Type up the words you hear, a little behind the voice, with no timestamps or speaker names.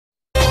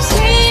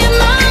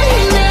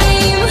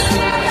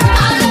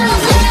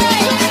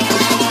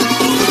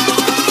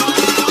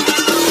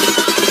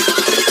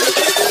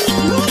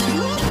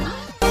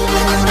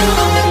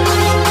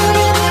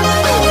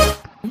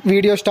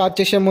Video start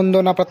చేసే ముందు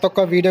నా ప్రతి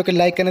ఒక్క వీడియోకి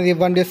లైక్ అనేది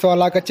ఇవ్వండి. సో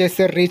అలాగ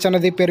చేస్తే రీచ్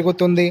అనేది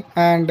పెరుగుతుంది.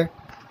 అండ్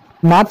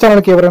నా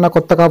ఛానల్కి ఎవరైనా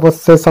కొత్తగా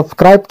వస్తే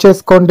సబ్స్క్రైబ్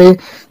చేసుకోండి.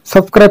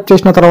 సబ్స్క్రైబ్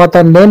చేసిన తర్వాత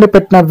నేను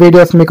పెట్టిన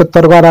వీడియోస్ మీకు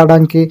త్వరగా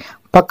రావడానికి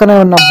పక్కనే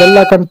ఉన్న బెల్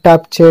ఐకాన్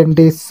ట్యాప్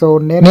చేయండి. సో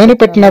నేను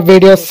పెట్టిన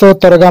వీడియోస్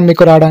త్వరగా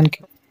మీకు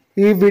రావడానికి.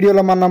 ఈ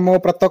వీడియోలో మనము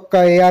ప్రతి ఒక్క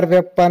ఏఆర్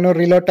వెపన్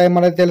రీలోడ్ టైం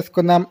అనేది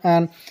తెలుసుకుందాం.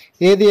 అండ్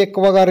ఏది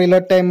ఎక్కువగా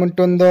రీలోడ్ టైం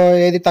ఉంటుందో,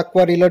 ఏది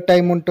తక్కువ రీలోడ్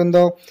టైం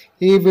ఉంటుందో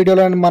ఈ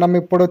వీడియోలో మనం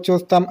ఇప్పుడు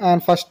చూస్తాం.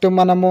 అండ్ ఫస్ట్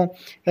మనము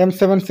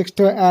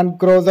M762 అండ్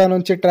గ్రోజా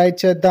నుంచి ట్రై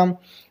చేద్దాం.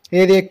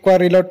 ఏది ఎక్కువ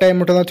రీలోడ్ టైం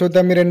ఉంటుందో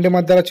చూద్దాం. ఈ రెండు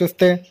మధ్యలో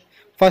చూస్తే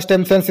ఫస్ట్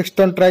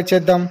M762 ట్రై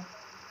చేద్దాం.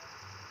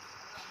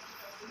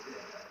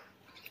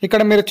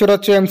 ఇక్కడ మీరు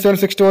చూడొచ్చు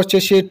M762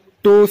 వచ్చేసి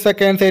 2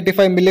 seconds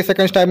 85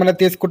 milliseconds టైం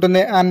అనేది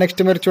తీసుకుంటుంది. అండ్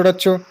నెక్స్ట్ మీరు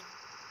చూడొచ్చు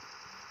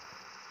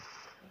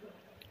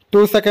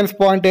 2 seconds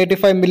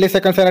 0.85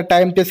 milliseconds అనే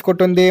టైం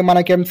తీసుకుంటుంది.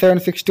 మనకి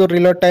M762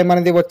 రీలోడ్ టైం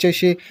అనేది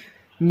వచ్చేసి.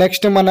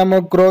 నెక్స్ట్ మనము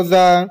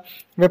గ్రోజా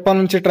వెపన్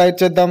నుంచి ట్రై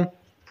చేద్దాం.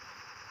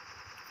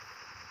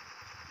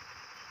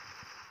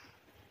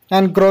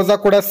 అండ్ గ్రోజా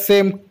కూడా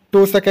సేమ్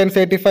 2 seconds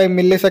 85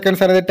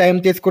 milliseconds అనేది టైం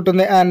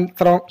తీసుకుంటుంది. అండ్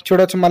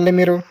చూడొచ్చు మళ్ళీ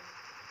మీరు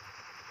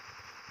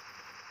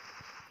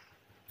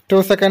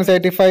 2 seconds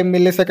 85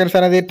 milliseconds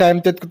అనేది టైం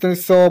తీసుకుంటుంది.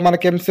 సో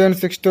మనకి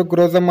M762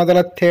 గ్రోజా మొదల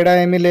తేడా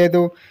ఏమీ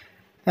లేదు.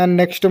 అండ్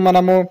నెక్స్ట్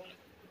మనము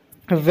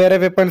వేరే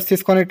వెపన్స్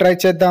తీసుకొని ట్రై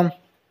చేద్దాం.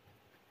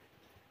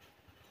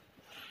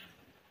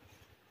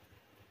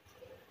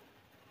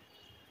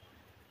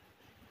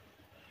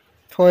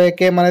 సో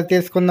ఏకేం అనేది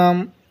తీసుకుందాం.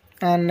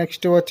 అండ్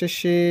నెక్స్ట్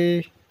వచ్చేసి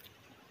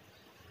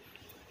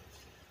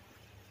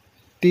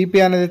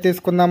టీపీ అనేది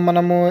తీసుకుందాం.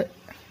 మనము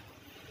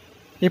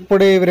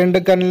ఇప్పుడు ఈ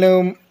రెండు గన్లు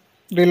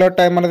రీలోడ్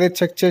టైం అనేది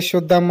చెక్ చేసి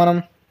చూద్దాం మనం.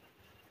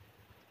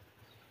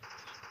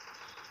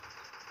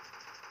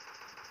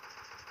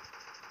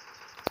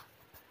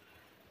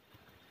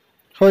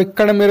 సో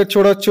ఇక్కడ మీరు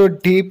చూడొచ్చు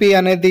డిపి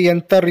అనేది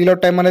ఎంత రీలోడ్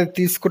టైం అనేది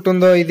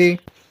తీసుకుంటుందో ఇది.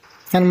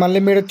 అండ్ మళ్ళీ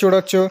మీరు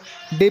చూడొచ్చు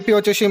డిపి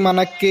వచ్చేసి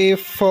మనకి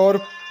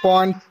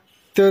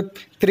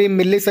 4.3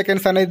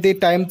 milliseconds అనేది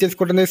టైం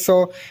తీసుకుంటుంది. సో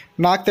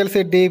నాకు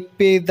తెలిసి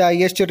DP the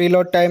highest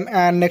reload time.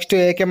 And next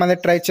ఏకేం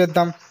అనేది ట్రై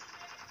చేద్దాం.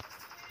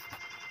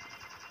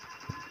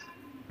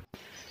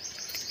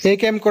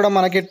 ఏకేం కూడా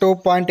మనకి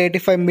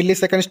 2.85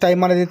 milliseconds టైం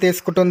అనేది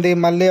తీసుకుంటుంది.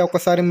 మళ్ళీ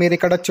ఒకసారి మీరు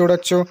ఇక్కడ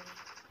చూడొచ్చు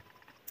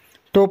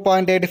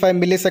 2.85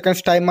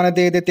 milliseconds టైం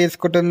అనేది ఇది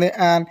తీసుకుంటుంది.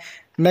 అండ్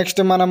నెక్స్ట్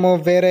మనము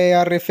వేరే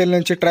ఏఆర్ రిఫిల్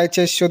నుంచి ట్రై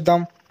చేసి చూద్దాం.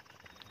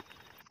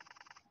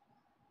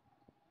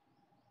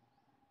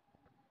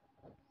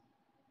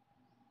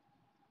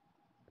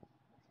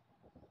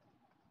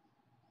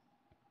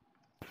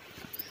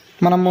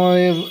 మనము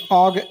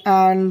ఆగ్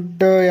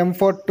అండ్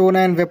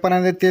M429 వెపన్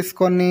అనేది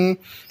తీసుకొని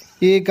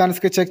ఈ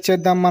గన్స్కి చెక్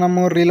చేద్దాం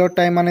మనము రీలోడ్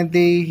టైం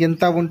అనేది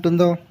ఎంత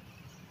ఉంటుందో.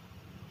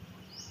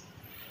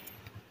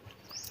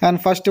 అండ్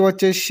ఫస్ట్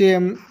వచ్చేసి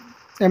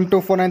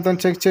M249తో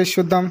చెక్ చేసి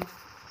చూద్దాం.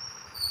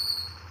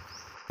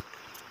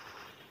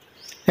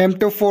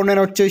 M249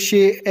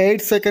 వచ్చేసి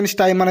 8 seconds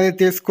టైం అనేది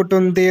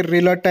తీసుకుంటుంది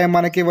రీలోడ్ టైం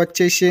మనకి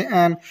వచ్చేసి.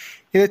 అండ్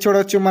ఇది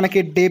చూడొచ్చు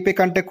మనకి డిపి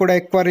కంటే కూడా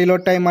ఎక్కువ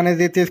రీలోడ్ టైం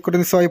అనేది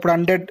తీసుకుంటుంది. సో ఇప్పుడు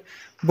 100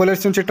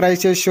 bullets నుంచి ట్రై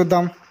చేసి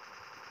చూద్దాం.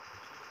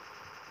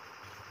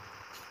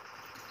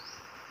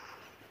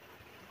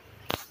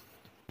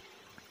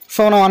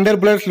 సో నా 100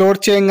 bullets లోడ్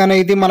చేయగానే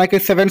ఇది మనకి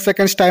 7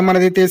 seconds టైం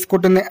అనేది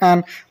తీసుకుంటుంది.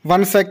 అండ్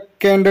 1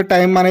 second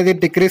టైం అనేది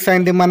డిక్రీస్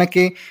అయింది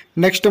మనకి.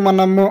 నెక్స్ట్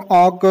మనము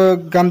ఆగ్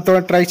గన్తో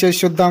ట్రై చేసి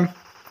చూద్దాం.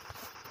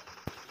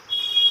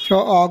 సో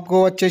ఆగ్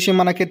వచ్చేసి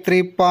మనకి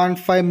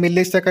 3.5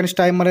 milliseconds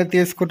టైం అనేది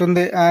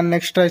తీసుకుంటుంది. అండ్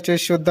నెక్స్ట్ ట్రై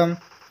చేసి చూద్దాం.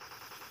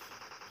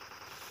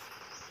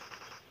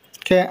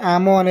 ఓకే,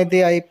 ఆమో అనేది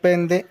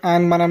అయిపోయింది.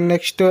 అండ్ మనం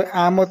నెక్స్ట్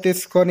ఆమో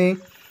తీసుకొని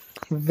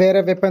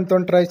వేరే వెపన్తో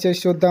ట్రై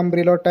చేసి చూద్దాం.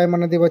 రీలోడ్ టైం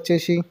అనేది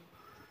వచ్చేసి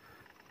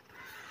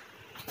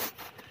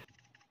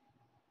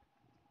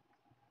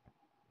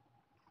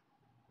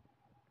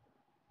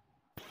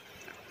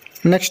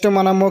నెక్స్ట్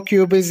మనము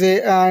క్యూబీజీ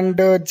అండ్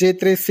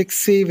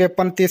G36C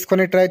వెపన్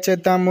తీసుకొని ట్రై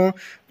చేద్దాము.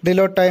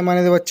 రీలోడ్ టైం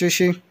అనేది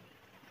వచ్చేసి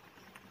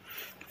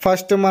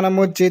ఫస్ట్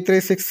మనము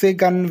G36C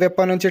గన్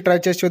వెపన్ నుంచి ట్రై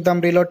చేసి చూద్దాం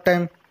రీలోడ్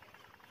టైం.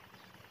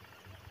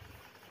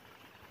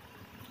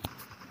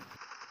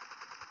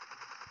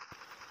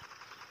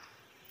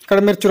 ఇక్కడ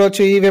మీరు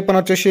చూడవచ్చు ఈ వెపన్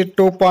వచ్చేసి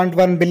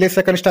 2.1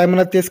 milliseconds టైం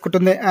అనేది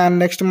తీసుకుంటుంది. అండ్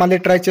నెక్స్ట్ మళ్ళీ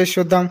ట్రై చేసి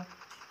చూద్దాం.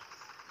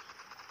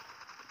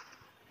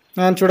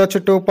 అండ్ చూడొచ్చు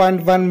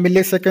 2.1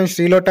 milliseconds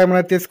రీలోడ్ టైం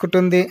అనేది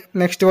తీసుకుంటుంది.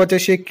 నెక్స్ట్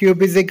వచ్చేసి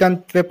క్యూబీజీ గన్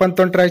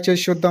వెపన్తో ట్రై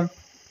చేసి చూద్దాం.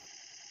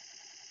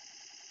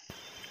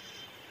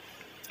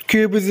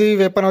 క్యూబీజీ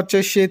వెపన్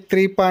వచ్చేసి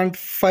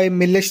 3.5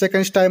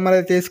 milliseconds టైం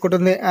అనేది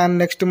తీసుకుంటుంది. అండ్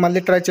నెక్స్ట్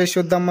మళ్ళీ ట్రై చేసి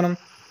చూద్దాం మనం.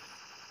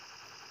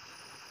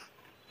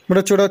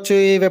 ఇప్పుడు చూడొచ్చు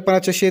ఈ వెపన్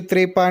వచ్చేసి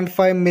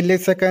 3.5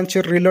 milliseconds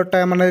రీలోడ్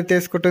టైం అనేది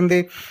తీసుకుంటుంది.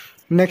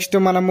 నెక్స్ట్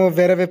మనము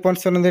వేరే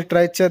వెపన్స్ అనేది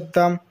ట్రై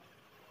చేద్దాం.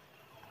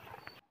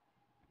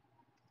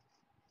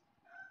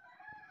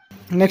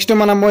 నెక్స్ట్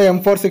మనము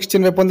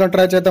M416 వెపన్తో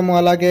ట్రై చేద్దాము.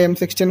 అలాగే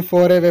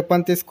M16-4A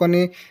వెపన్ తీసుకొని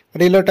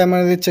రీలోడ్ టైం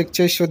అనేది చెక్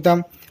చేసి చూద్దాం.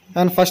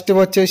 అండ్ ఫస్ట్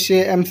వచ్చేసి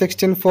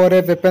M16-4A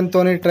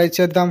వెపన్తో ట్రై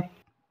చేద్దాం.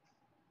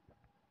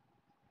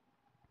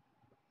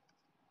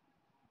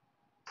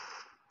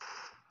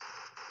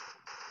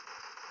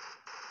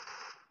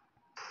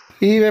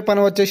 ఈ వెపన్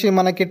వచ్చేసి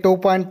మనకి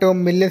 2.2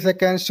 మిల్లీ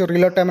సెకండ్స్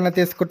రీలోడ్ టైం అనేది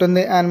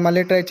తీసుకుంటుంది. అండ్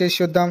మళ్ళీ ట్రై చేసి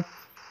చూద్దాం.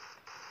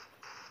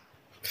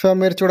 సో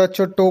మీరు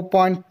చూడొచ్చు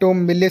 2.2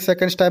 మిల్లీ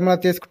సెకండ్స్ టైం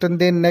అనేది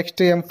తీసుకుంటుంది.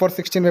 నెక్స్ట్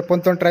M416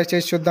 వెపన్తో ట్రై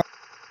చేసి చూద్దాం.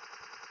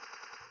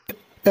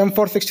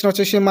 M416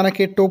 వచ్చేసి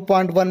మనకి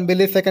 2.1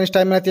 మిల్లీ సెకండ్స్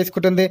టైం అనేది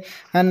తీసుకుంటుంది.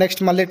 అండ్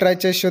నెక్స్ట్ మళ్ళీ ట్రై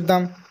చేసి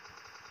చూద్దాం.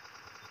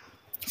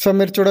 సో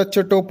మీరు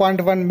చూడొచ్చు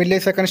 2.1 మిల్లీ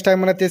సెకండ్స్ టైం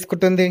అనేది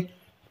తీసుకుంటుంది.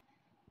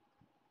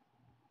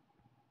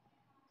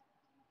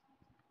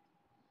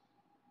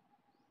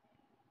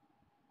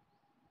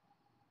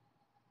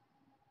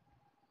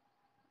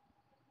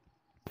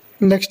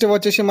 నెక్స్ట్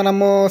వచ్చేసి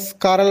మనము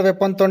స్కారల్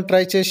వెపన్తో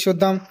ట్రై చేసి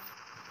చూద్దాం.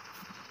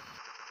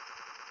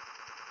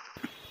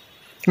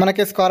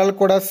 మనకి స్కారల్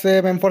కూడా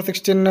same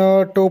M416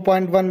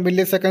 2.1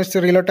 milli seconds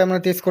reload time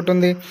అనేది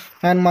తీసుకుంటుంది.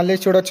 అండ్ మళ్ళీ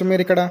చూడొచ్చు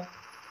మీరు ఇక్కడ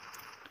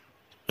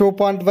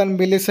 2.1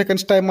 మిల్లీ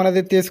సెకండ్స్ టైం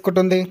అనేది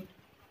తీసుకుంటుంది.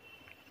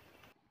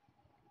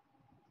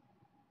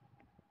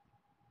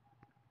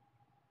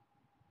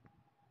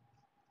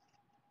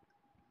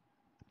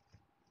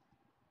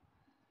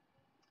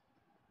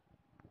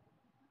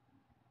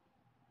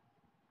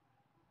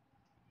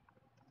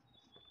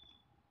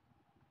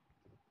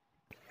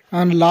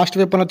 అండ్ లాస్ట్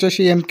వెపన్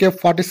వచ్చేసి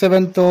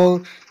MK47తో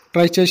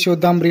ట్రై చేసి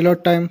చూద్దాం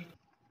రీలోడ్ టైం.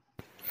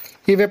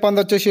 ఈ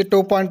వెపన్ వచ్చేసి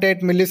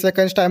 2.8 మిల్లీ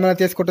సెకండ్స్ టైం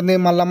అనేది తీసుకుంటుంది.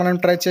 మళ్ళీ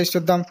మనం ట్రై చేసి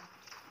చూద్దాం.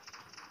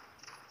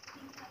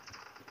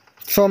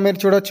 సో మీరు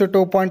చూడొచ్చు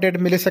 2.8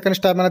 మిల్లీ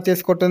సెకండ్స్ టైం అనేది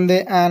తీసుకుంటుంది.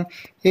 అండ్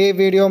ఈ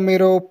వీడియో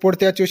మీరు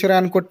పూర్తిగా చూసారు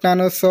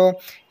అనుకుంటున్నాను. సో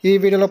ఈ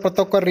వీడియోలో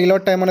ప్రతి ఒక్క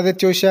రీలోడ్ టైం అనేది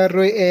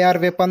చూశారు AR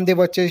వెపన్ది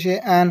వచ్చేసి.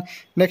 అండ్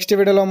నెక్స్ట్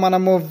వీడియోలో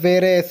మనము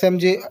వేరే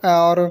SMG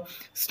are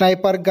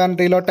sniper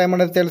gun reload time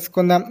అనేది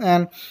తెలుసుకుందాం.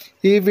 అండ్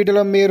ఈ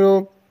వీడియోలో మీరు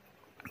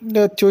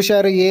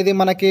చూశారు ఏది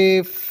మనకి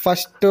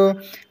ఫస్ట్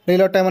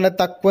రీలోడ్ టైం అనేది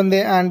తక్కువ ఉంది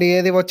అండ్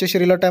ఏది వచ్చేసి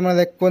రీలోడ్ టైం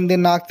అనేది ఎక్కువ ఉంది.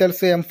 నాకు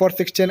తెలిసి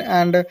M416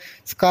 అండ్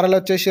స్కారల్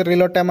వచ్చేసి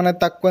రీలోడ్ టైం అనేది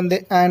తక్కువ ఉంది.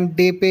 అండ్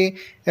DP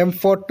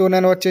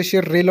M429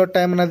 వచ్చేసి రీలోడ్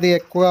టైం అనేది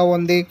ఎక్కువగా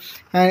ఉంది.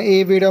 అండ్ ఈ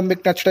వీడియో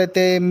మీకు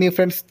నచ్చినట్లయితే మీ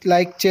ఫ్రెండ్స్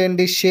లైక్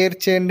చేయండి, షేర్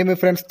చేయండి మీ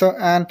ఫ్రెండ్స్తో.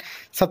 అండ్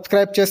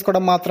సబ్స్క్రైబ్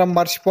చేసుకోవడం మాత్రం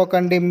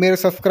మర్చిపోకండి. మీరు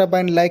సబ్స్క్రైబ్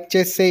అండ్ లైక్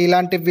చేస్తే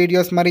ఇలాంటి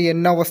వీడియోస్ మరి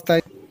ఎన్నో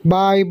వస్తాయి.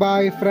 Bye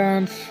bye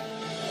friends.